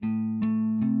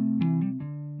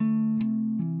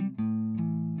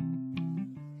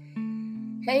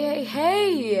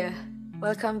Hey!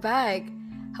 Welcome back.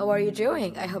 How are you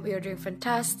doing? I hope you're doing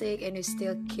fantastic and you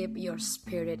still keep your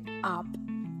spirit up.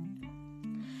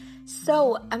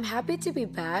 So, I'm happy to be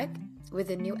back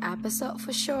with a new episode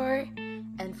for sure.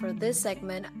 And for this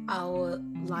segment, I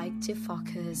would like to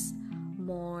focus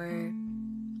more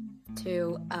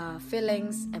to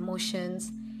feelings, emotions,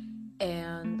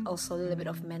 and also a little bit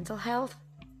of mental health.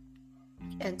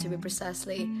 And to be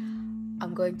precisely,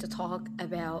 I'm going to talk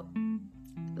about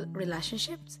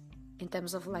relationships in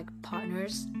terms of like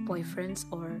partners, boyfriends,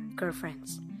 or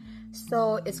girlfriends.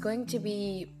 So it's going to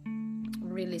be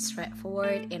really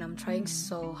straightforward, and I'm trying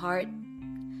so hard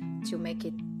to make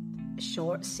it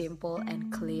short, simple,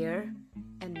 and clear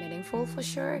and meaningful for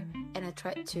sure. And I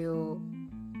tried to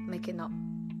make it not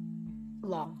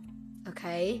long,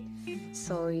 okay?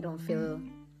 So you don't feel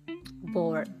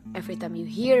bored every time you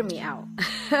hear me out.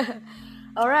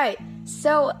 Alright,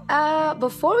 so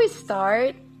before we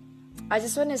start, I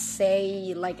just want to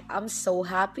say, I'm so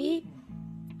happy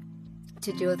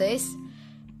to do this.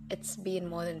 It's been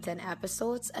more than 10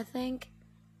 episodes, I think.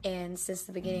 And since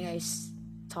the beginning I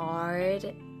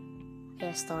started,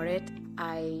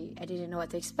 I didn't know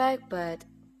what to expect, but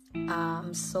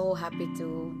I'm so happy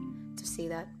to see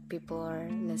that people are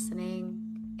listening.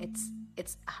 It's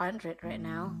 100 right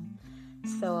now.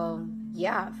 So,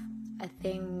 I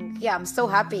think, I'm so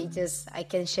happy just I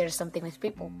can share something with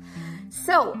people.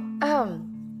 So,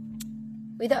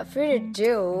 without further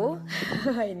ado,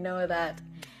 I know that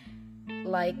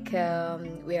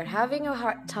we are having a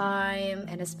hard time,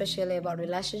 and especially about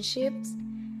relationships.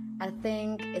 I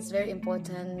think it's very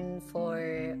important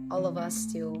for all of us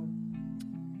to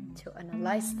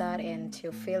analyze that and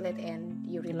to feel it, and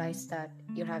you realize that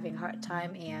you're having a hard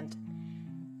time and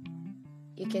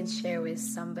you can share with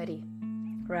somebody,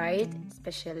 right?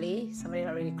 Especially somebody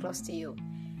not really close to you,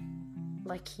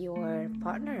 like your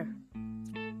partner.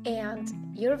 And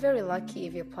you're very lucky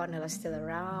if your partner is still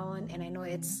around. And I know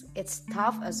it's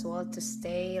tough as well to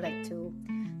stay, to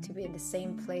be in the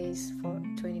same place for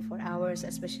 24 hours,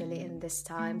 especially in this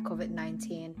time,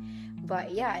 COVID-19.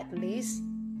 But at least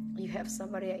you have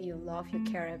somebody that you love, you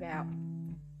care about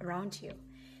around you.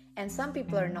 And some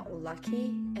people are not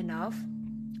lucky enough,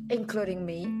 including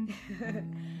me,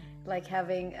 like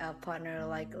having a partner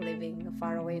living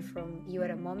far away from you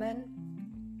at a moment,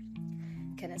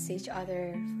 cannot see each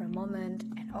other for a moment,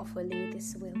 and hopefully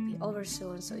this will be over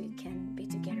soon so you can be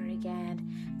together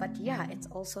again. But it's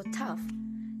also tough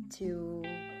to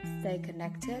stay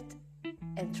connected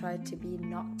and try to be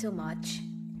not too much.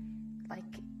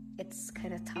 It's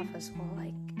kind of tough as well,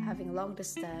 having long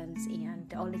distance, and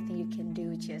the only thing you can do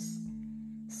is just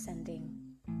sending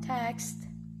text,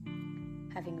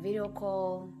 having video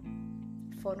call,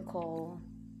 phone call,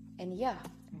 and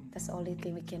that's the only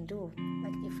thing we can do.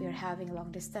 If we're having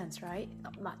long distance, right?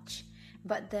 Not much.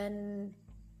 But then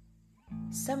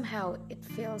somehow it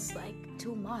feels like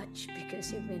too much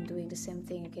because you've been doing the same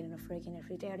thing again and again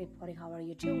every day, reporting how are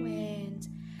you doing,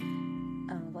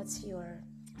 what's your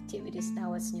activities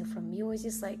now, what's new from you. It's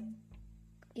just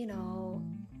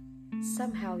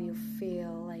somehow you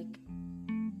feel like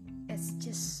it's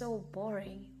just so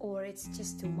boring, or it's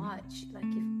just too much.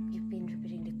 You've been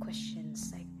repeating the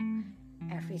questions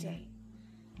every day.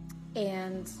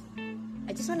 And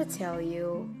I just want to tell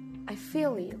you, I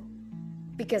feel you,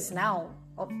 because now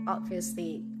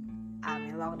obviously I'm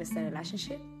in a long distance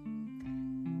relationship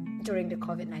during the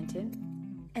COVID-19,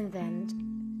 and then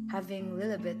having a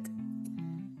little bit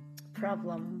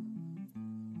problem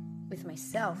with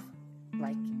myself.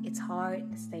 It's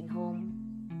hard staying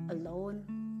home alone,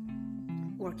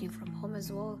 working from home as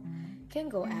well. Can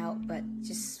go out, but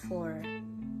just for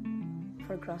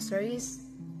groceries,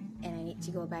 and I need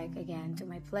to go back again to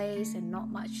my place, and not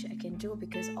much I can do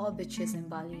because all beaches in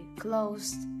Bali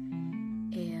closed,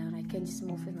 and I can just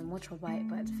move in the motorbike,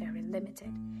 but very limited.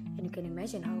 And you can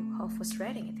imagine how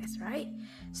frustrating it is, right?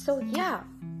 So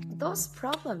those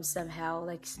problems somehow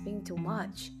being too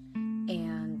much,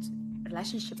 and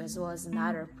relationship as well is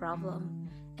another problem.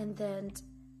 And then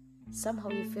somehow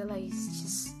you feel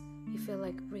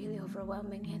really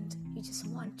overwhelming, and you just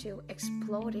want to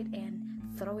explode it and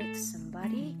throw it to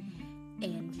somebody.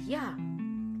 And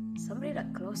somebody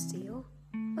that close to you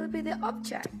will be the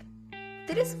object.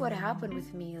 That is what happened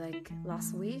with me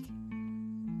last week.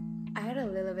 I had a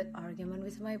little bit argument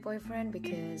with my boyfriend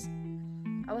because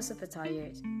I was super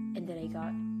tired, and then I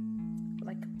got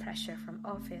pressure from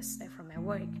office, from my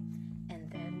work, and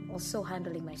then also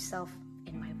handling myself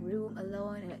in my room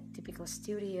alone, typical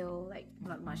studio,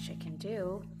 not much I can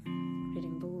do,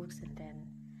 reading books and then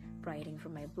writing for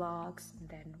my blogs, and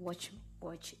then watch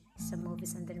some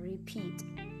movies and then repeat.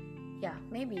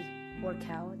 maybe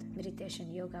workout,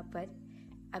 meditation, yoga, but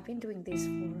I've been doing this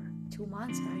for 2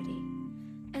 months already.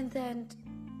 And then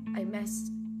I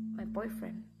missed my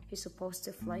boyfriend. He's supposed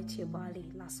to fly to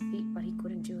Bali last week, but he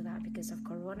couldn't do that because of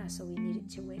Corona, so we needed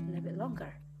to wait a little bit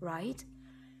longer, right?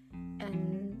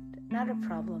 And another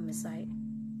problem is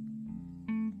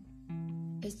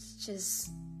it's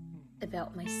just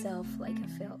about myself. Like, I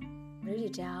felt really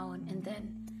down, and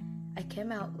then I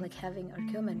came out like having an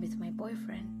argument with my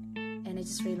boyfriend, and I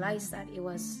just realized that it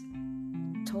was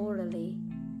totally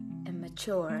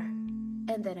immature.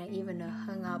 And then I even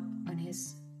hung up on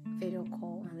his video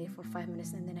call only for 5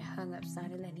 minutes, and then I hung up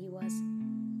suddenly, and he was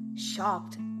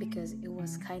shocked because it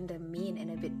was kind of mean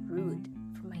and a bit rude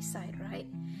from my side, right?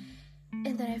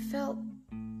 And then I felt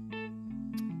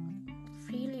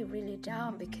really, really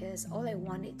down because all I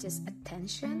wanted just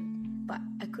attention, but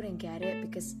I couldn't get it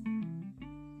because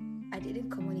I didn't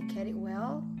communicate it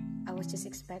well. I was just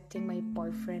expecting my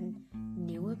boyfriend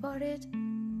knew about it.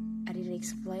 I didn't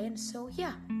explain. So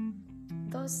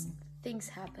those things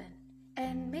happen.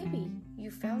 And maybe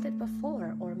you felt it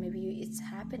before, or maybe it's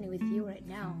happening with you right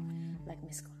now, like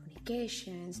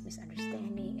miscommunications,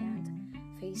 misunderstanding, and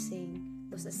facing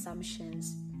those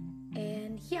assumptions.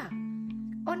 And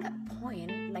on that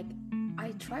point, like,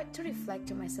 I tried to reflect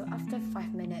to myself after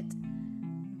 5 minutes,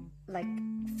 like,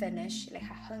 finish, like,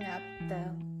 I hung up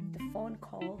the phone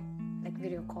call, like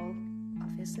video call,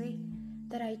 obviously,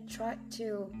 that I tried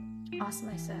to ask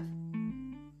myself,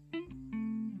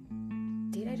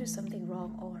 did I do something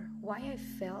wrong, or why I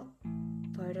felt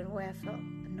burdened, why I felt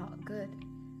not good?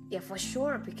 For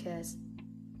sure, because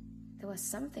there was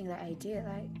something that I did,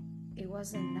 like, it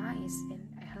wasn't nice, and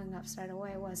I hung up straight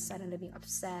away. I was suddenly being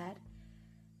upset,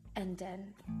 and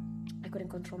then I couldn't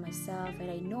control myself, and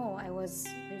I know I was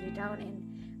really down,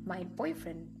 and my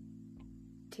boyfriend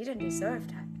didn't deserve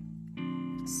that.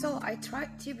 So I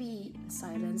tried to be in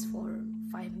silence for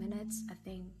 5 minutes, I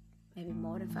think maybe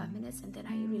more than 5 minutes, and then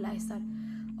I realized that,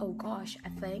 oh gosh, I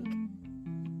think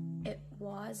it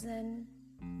wasn't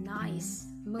nice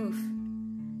move.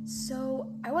 So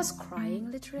I was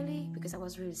crying literally because I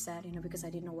was really sad, because I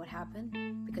didn't know what happened,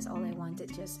 because all I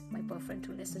wanted just my boyfriend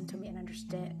to listen to me and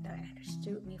understand that I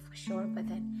understood me for sure, but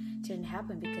then it didn't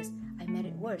happen because I made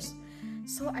it worse.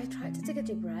 So I tried to take a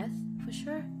deep breath for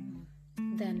sure.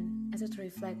 Then I started to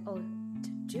reflect, oh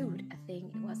dude, I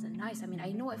think it wasn't nice. I mean,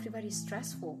 I know everybody's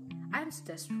stressful. I'm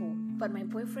stressful, but my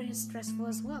boyfriend is stressful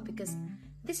as well, because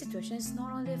this situation is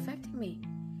not only affecting me,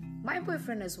 my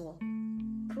boyfriend as well.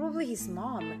 Probably his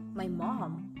mom, my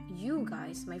mom, you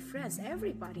guys, my friends,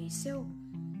 everybody. So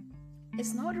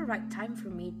it's not the right time for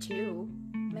me to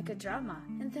make a drama.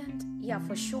 And then,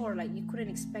 for sure, like, you couldn't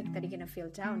expect that you're gonna feel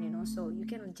down, so you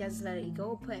can just let it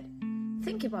go, but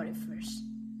think about it first.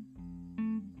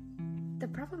 The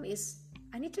problem is,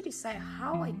 I need to decide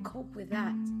how I cope with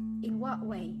that, in what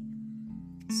way.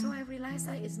 So I realized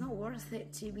that it's not worth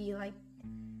it to be like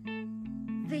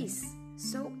this.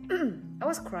 So I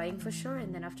was crying for sure,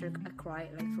 and then after I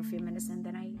cried like for a few minutes, and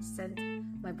then I sent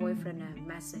my boyfriend a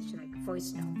message, like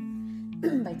voice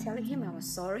note, by telling him I was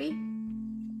sorry,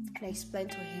 and I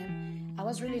explained to him I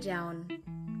was really down,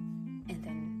 and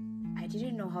then I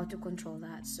didn't know how to control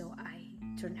that, so I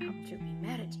turned out to be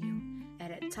mad at you.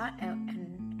 And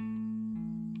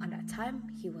on that time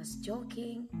he was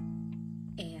joking,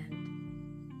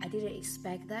 and I didn't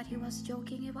expect that he was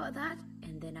joking about that,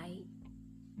 and then I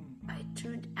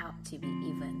turned out to be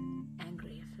even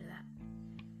angry after that.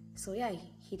 So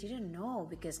he didn't know,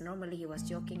 because normally he was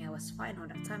joking. I was fine on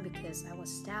that time because I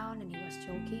was down and he was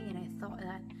joking, and I thought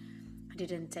that I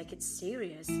didn't take it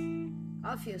serious,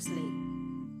 obviously,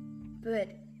 but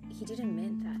he didn't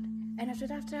mean that. And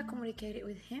after I communicated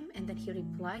with him, and then he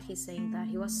replied, he's saying that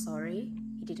he was sorry,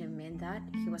 he didn't mean that,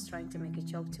 he was trying to make a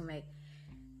joke to make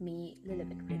me a little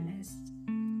bit relaxed,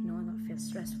 not feel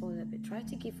stressful a little bit, try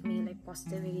to give me like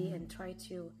positivity, and try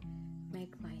to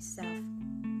make myself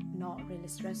not really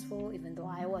stressful, even though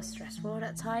I was stressful at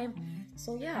that time.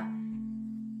 So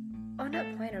on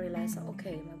that point I realized that,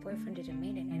 okay, my boyfriend didn't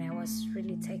mean it, and I was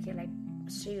really taking like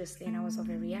seriously, and I was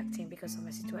overreacting because of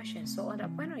my situation. So on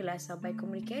that point I realized that by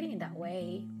communicating in that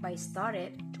way, by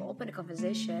started to open the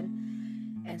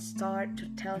conversation and start to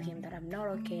tell him that I'm not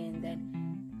okay, and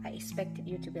then I expected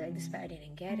you to be like this, but I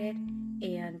didn't get it,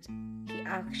 and he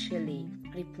actually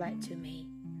replied to me,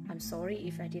 I'm sorry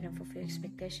if I didn't fulfill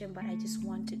expectation, but I just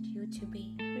wanted you to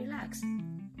be relaxed.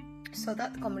 So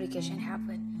that communication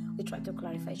happened. We tried to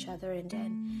clarify each other, and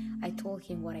then I told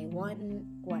him what I wanted,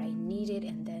 what I needed,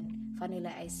 and then finally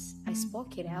I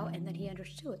spoke it out, and then he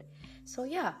understood. So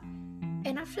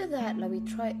and after that, like, we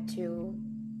tried to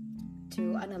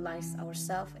analyze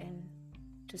ourselves and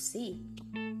see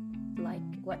like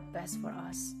what best for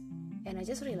us. And I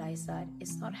just realized that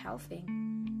it's not healthy,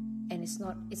 and it's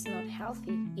not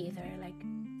healthy either. Like,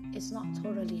 it's not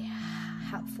totally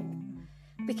helpful,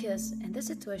 because in this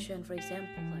situation, for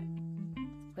example, like,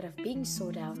 but of being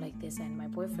so down like this and my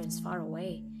boyfriend's far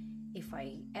away, if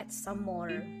I add some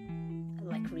more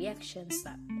like reactions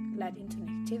that led into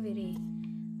negativity,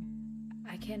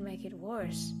 I can make it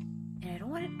worse. And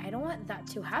I don't want that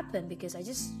to happen, because I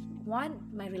just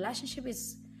want my relationship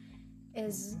is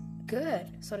good.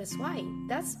 So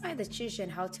that's my decision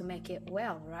how to make it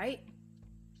well, right?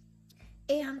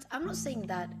 And I'm not saying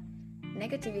that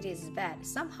negativity is bad.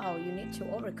 Somehow you need to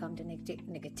overcome the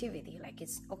negativity. Like,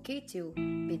 it's okay to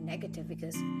be negative,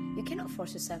 because you cannot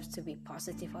force yourself to be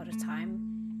positive all the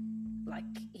time, like,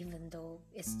 even though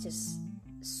it's just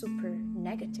super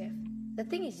negative. The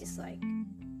thing is just like,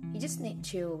 you just need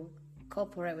to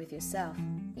cooperate with yourself.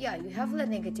 Yeah, you have the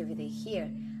negativity here.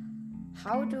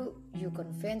 How do you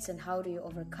convince and how do you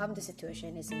overcome the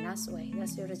situation is a nice way.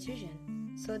 That's your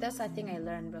decision. So that's, I think, I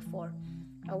learned before.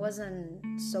 I wasn't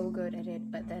so good at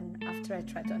it, but then after I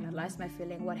tried to analyze my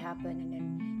feeling, what happened, and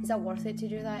then, is that worth it to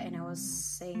do that? And I was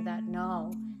saying that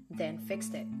no, then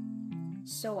fixed it.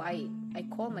 So I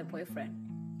called my boyfriend.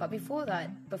 But before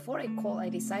I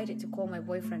decided to call my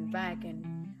boyfriend back, and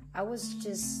I was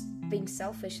just being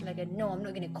selfish, like, no, I'm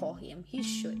not gonna call him. He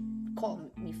should call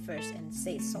me first and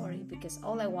say sorry, because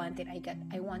all I wanted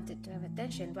to have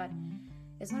attention, but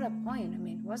it's not a point. I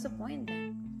mean, what's the point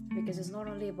then? Because it's not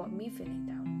only about me feeling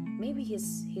down. Maybe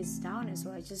he's down as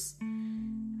well. I just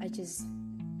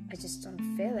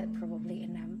don't feel it probably,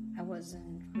 and I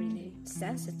wasn't really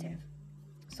sensitive.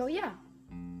 So yeah.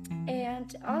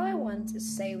 And all I want to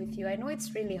say with you, I know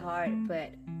it's really hard,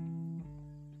 but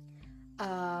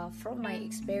from my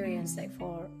experience, like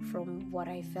from what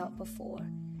I felt before,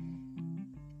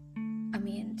 I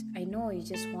mean, I know you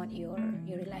just want your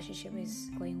relationship is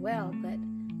going well, but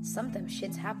sometimes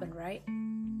shits happen, right?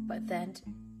 But then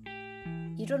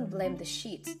you don't blame the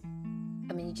shit.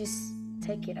 I mean, you just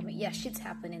take it. I mean, yeah, shits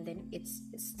happen, and then it's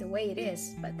the way it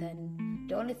is. But then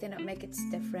the only thing that makes it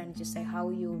different is just like how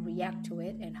you react to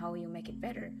it and how you make it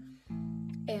better.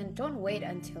 And don't wait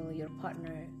until your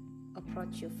partner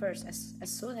approach you first. As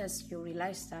soon as you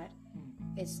realize that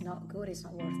it's not good, it's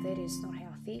not worth it, it's not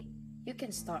healthy, you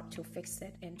can start to fix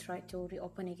it and try to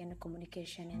reopen again the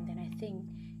communication. And then I think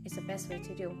it's the best way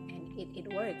to do, and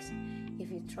it works. If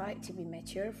you try to be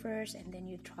mature first, and then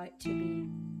you try to be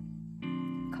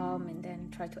calm, and then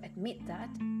try to admit that,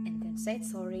 and then say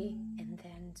sorry, and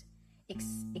then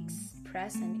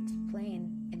express and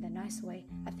explain in the nice way,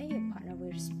 I think your partner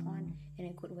will respond in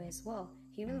a good way as well.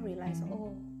 He will realize,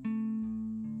 oh,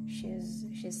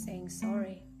 she's saying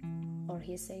sorry, or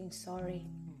he's saying sorry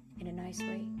in a nice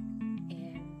way,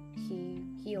 and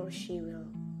he or she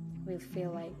will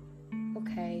feel like,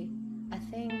 okay, I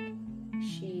think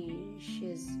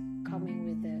she's coming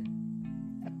with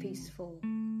a peaceful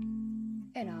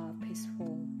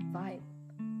vibe.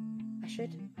 I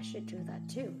should do that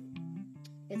too.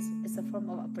 It's a form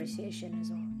of appreciation as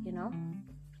well, you know.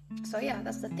 So yeah,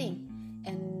 that's the thing.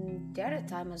 And the other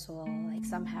time as well, like,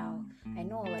 somehow I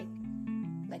know like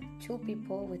two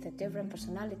people with a different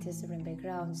personalities, different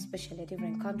backgrounds, especially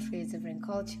different countries, different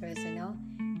cultures, you know,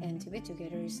 and to be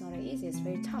together is not easy. It's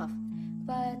very tough,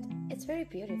 but it's very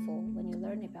beautiful when you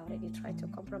learn about it. You try to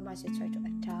compromise, you try to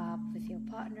adapt with your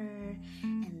partner,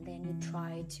 and then you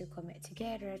try to commit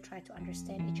together, try to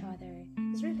understand each other.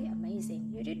 It's really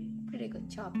amazing. You did a pretty good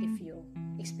job if you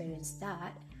experienced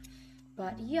that.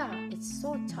 But yeah, it's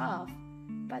so tough,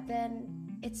 but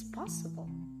then it's possible,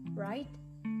 right?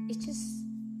 It's just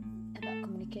about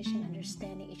communication,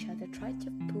 understanding each other. Try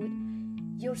to put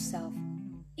yourself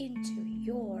into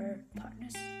your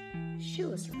partner's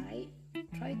shoes, right?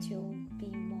 Try to be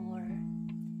more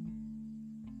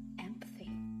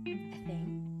empathy,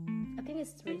 I think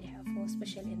it's really helpful,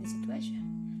 especially in this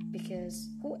situation, because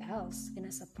who else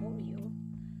gonna support you?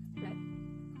 Like,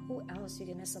 who else you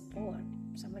gonna support?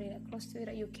 Somebody that close to you,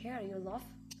 that you care, you love?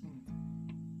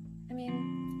 I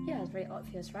mean, yeah, it's very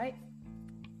obvious, right?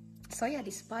 So yeah,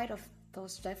 despite of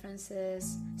those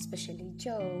differences, especially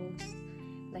jokes,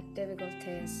 like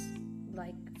difficulties,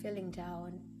 like feeling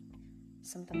down,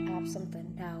 sometimes up,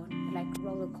 sometimes down, like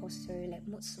roller coaster, like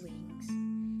mood swings,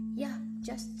 yeah,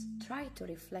 just try to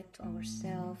reflect to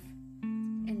ourselves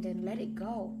and then let it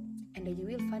go, and then you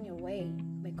will find your way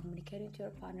by communicating to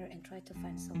your partner and try to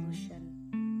find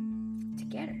solution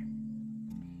together.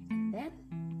 And then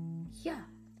yeah,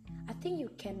 I think you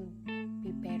can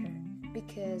be better,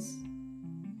 because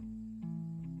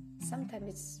sometimes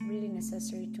it's really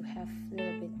necessary to have a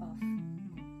little bit of,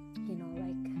 you know,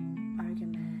 like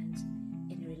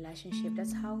relationship.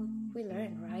 That's how we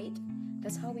learn, right?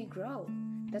 That's how we grow.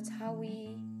 That's how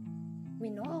we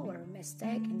know our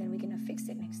mistake, and then we're gonna fix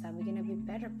it next time. We're gonna be a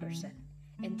better person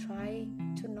and try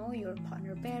to know your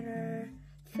partner better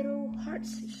through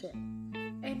hardship.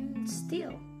 And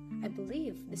still, I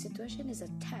believe the situation is a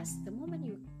test. The moment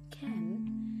you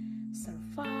can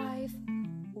survive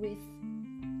with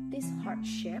this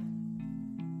hardship,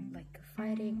 like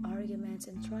fighting, arguments,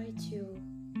 and try to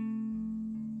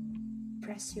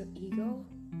press your ego,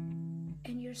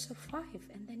 and you survive,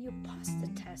 and then you pass the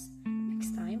test.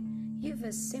 Next time you have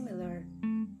a similar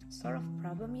sort of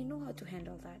problem, you know how to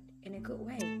handle that in a good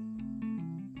way.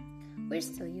 We're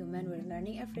still human, we're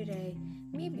learning every day.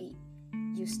 Maybe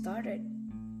you started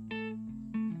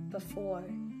before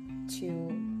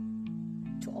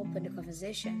to open the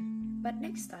conversation, but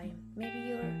next time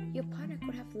maybe your partner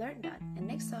could have learned that, and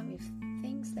next time if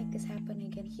things like this happen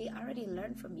again, he already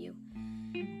learned from you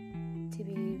to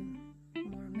be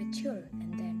more mature.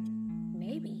 And then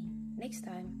maybe next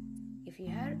time if you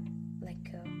had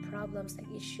like problems,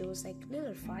 like issues, like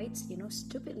little fights,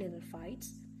 stupid little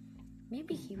fights,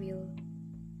 maybe he will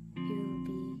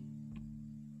be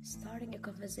starting a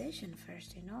conversation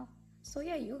first. So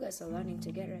yeah, you guys are learning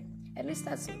together. At least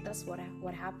that's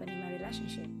what happened in my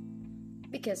relationship.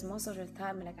 Because most of the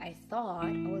time, like, I thought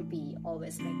I would be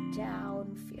always like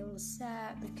down, feel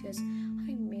sad because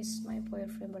I miss my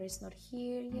boyfriend, but he's not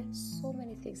here. Yeah, so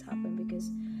many things happen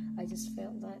because I just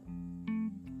felt that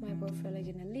my boyfriend like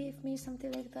gonna leave me,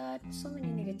 something like that. So many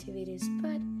negativities,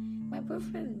 but my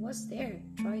boyfriend was there,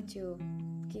 tried to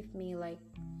give me like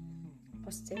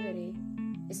positivity.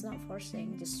 It's not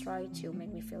forcing, just try to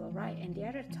make me feel alright. And the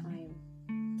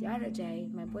other day,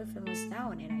 my boyfriend was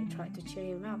down and I tried to cheer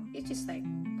him up. It's just like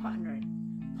partner,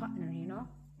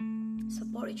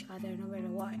 support each other no matter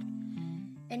what.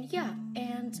 And yeah,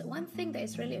 and one thing that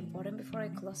is really important before I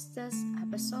close this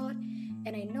episode,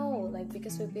 and I know, like,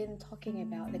 because we've been talking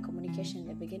about the communication in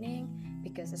the beginning,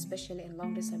 because especially in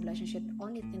long distance relationship, the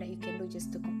only thing that you can do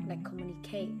just to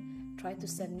communicate. Try to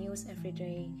send news every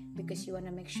day because you want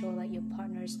to make sure that your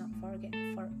partner is not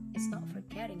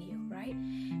forgetting you, right?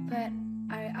 But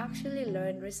I actually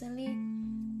learned recently,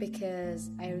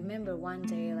 because I remember one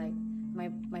day, like,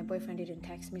 my boyfriend didn't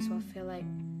text me, so I feel like,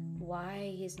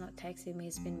 why he's not texting me?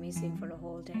 He's been missing for the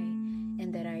whole day.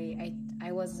 And then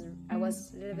I was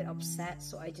a little bit upset,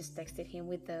 so I just texted him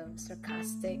with the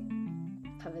sarcastic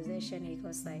conversation. He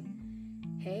was like,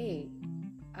 hey,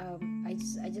 I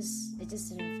just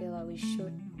didn't feel like we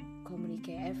should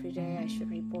communicate every day. I should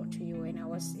report to you. And I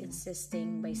was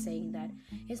insisting by saying that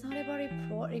it's not about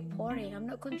reporting. I'm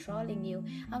not controlling you.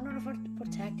 I'm not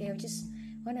protecting. I just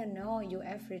want to know you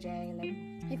every day.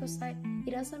 Like, he was like,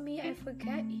 it doesn't mean I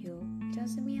forget you. It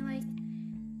doesn't mean like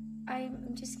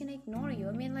I'm just gonna ignore you.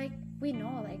 I mean, like, we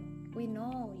know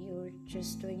you're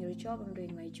just doing your job. I'm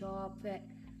doing my job. But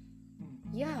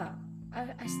yeah,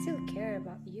 I still care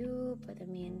about you. But I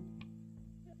mean,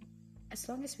 as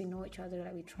long as we know each other,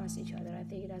 like we trust each other, I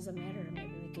think it doesn't matter.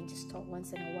 Maybe we can just talk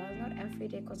once in a while, not every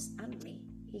day, constantly.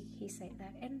 He said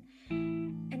that, and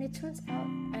it turns out,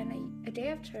 and a day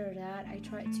after that, I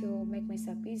tried to make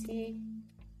myself busy,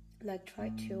 like try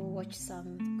to watch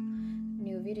some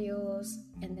new videos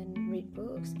and then read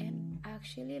books, and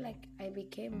actually, like, I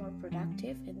became more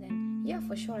productive. And then yeah,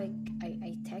 for sure,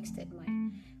 I texted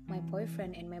my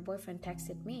boyfriend, and my boyfriend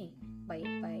texted me by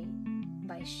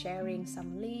sharing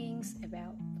some links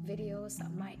about videos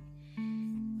that might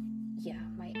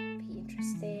be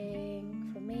interesting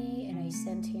for me. And I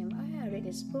sent him, I read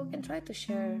this book, and tried to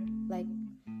share like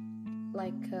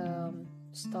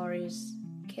stories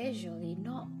casually,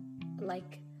 not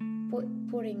like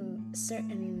putting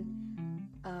certain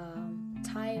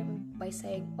time by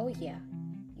saying, oh yeah,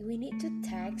 we need to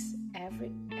text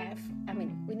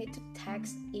we need to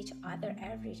text each other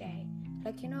every day.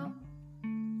 Like,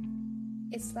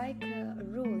 it's like a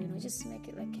rule, just make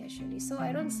it like casually. So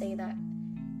I don't say that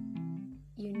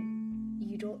you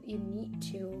need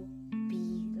to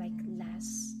be like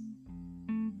less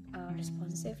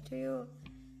responsive to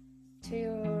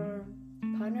your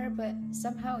partner, but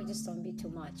somehow just don't be too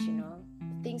much.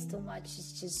 Things too much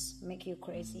is just make you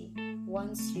crazy.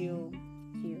 Once you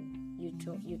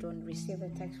don't receive a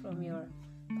text from your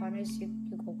partners, you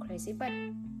go crazy. But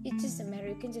it doesn't matter,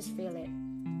 you can just feel it.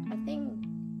 I think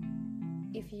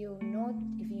if you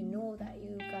know that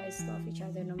you guys love each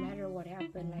other no matter what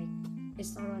happened, like,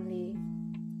 it's not only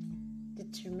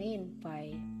determined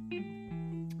by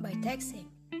texting,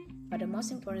 but the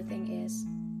most important thing is,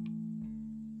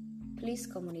 please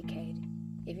communicate.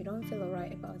 If you don't feel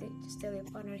alright about it, just tell your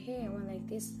partner, hey, I want like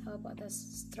this, how about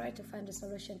us try to find a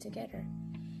solution together.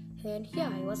 And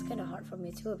yeah, it was kind of hard for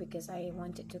me too, because I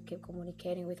wanted to keep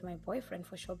communicating with my boyfriend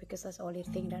for sure, because that's the only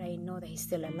thing that I know that he's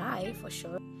still alive for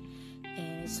sure.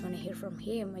 And I just want to hear from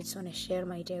him. I just want to share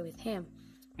my day with him.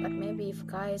 But maybe if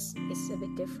guys, it's a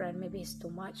bit different. Maybe it's too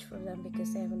much for them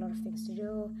because they have a lot of things to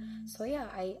do. So yeah,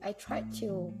 I tried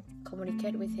to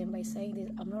communicate with him by saying this,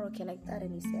 I'm not okay like that.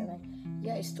 And he said like,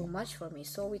 yeah, it's too much for me.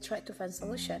 So we tried to find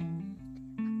solution.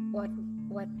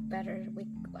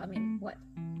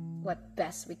 What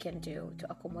best we can do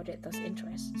to accommodate those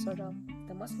interests. So the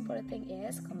most important thing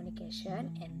is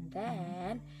communication, and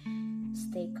then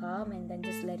stay calm, and then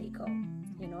just let it go.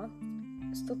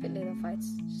 Stupid little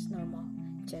fights, just normal.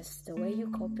 Just the way you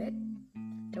cope it,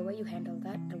 the way you handle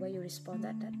that, the way you respond,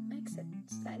 that makes it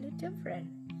slightly different.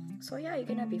 So yeah, you're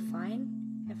gonna be fine.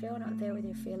 If you're not there with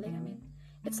your feeling,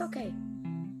 it's okay.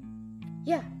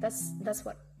 Yeah, that's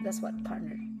what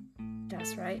partner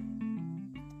does, right?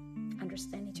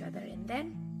 Understand each other, and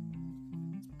then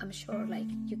I'm sure like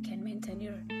you can maintain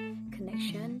your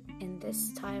connection in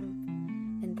this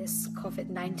time, in this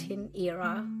COVID-19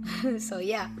 era. So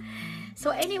yeah.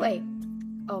 So anyway,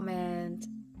 oh man,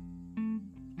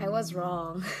 I was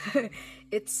wrong.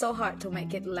 It's so hard to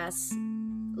make it last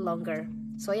longer.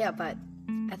 So yeah, but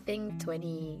I think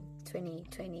 22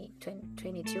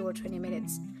 or 20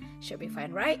 minutes should be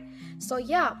fine, right? So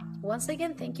yeah, once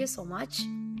again, thank you so much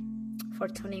for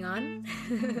tuning on.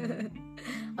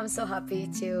 I'm so happy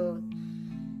to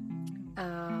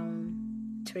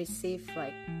receive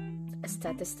like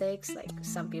statistics, like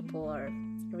some people are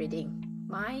reading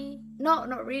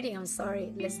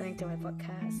listening to my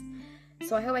podcast.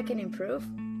 So I hope I can improve.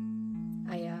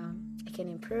 I can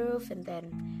improve, and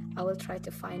then I will try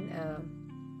to find a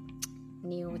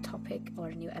new topic or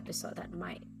a new episode that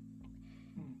might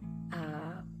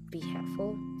be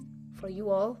helpful for you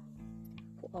all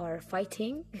who are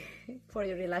fighting for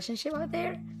your relationship out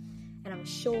there. And I'm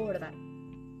sure that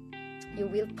you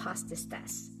will pass this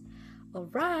test. All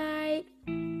right.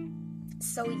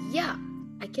 So yeah,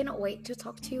 I cannot wait to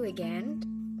talk to you again,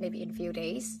 maybe in a few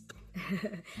days.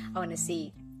 I want to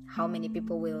see how many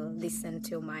people will listen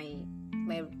to my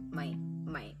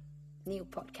new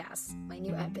podcast, my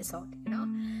new episode,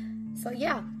 So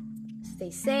yeah,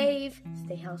 stay safe,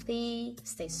 stay healthy,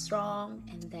 stay strong,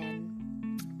 and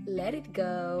then let it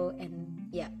go. And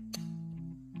yeah,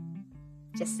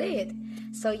 just say it.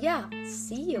 So yeah,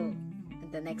 see you in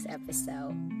the next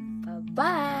episode. Bye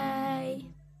bye.